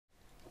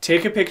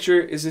Take a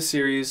picture is a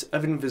series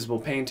of invisible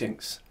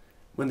paintings.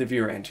 When the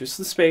viewer enters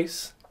the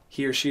space,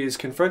 he or she is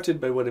confronted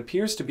by what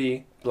appears to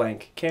be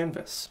blank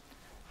canvas.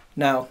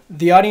 Now,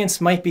 the audience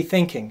might be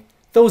thinking,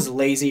 those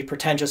lazy,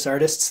 pretentious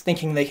artists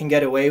thinking they can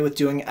get away with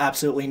doing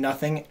absolutely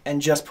nothing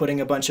and just putting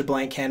a bunch of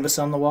blank canvas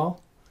on the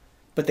wall?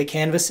 But the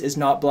canvas is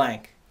not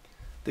blank.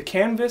 The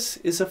canvas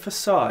is a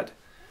facade.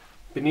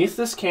 Beneath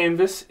this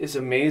canvas is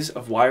a maze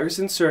of wires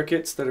and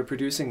circuits that are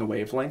producing a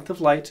wavelength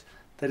of light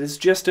that is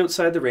just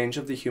outside the range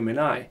of the human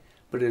eye,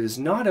 but it is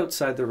not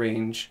outside the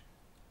range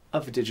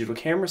of a digital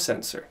camera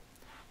sensor.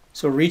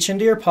 So reach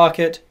into your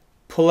pocket,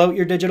 pull out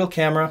your digital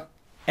camera,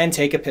 and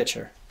take a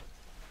picture.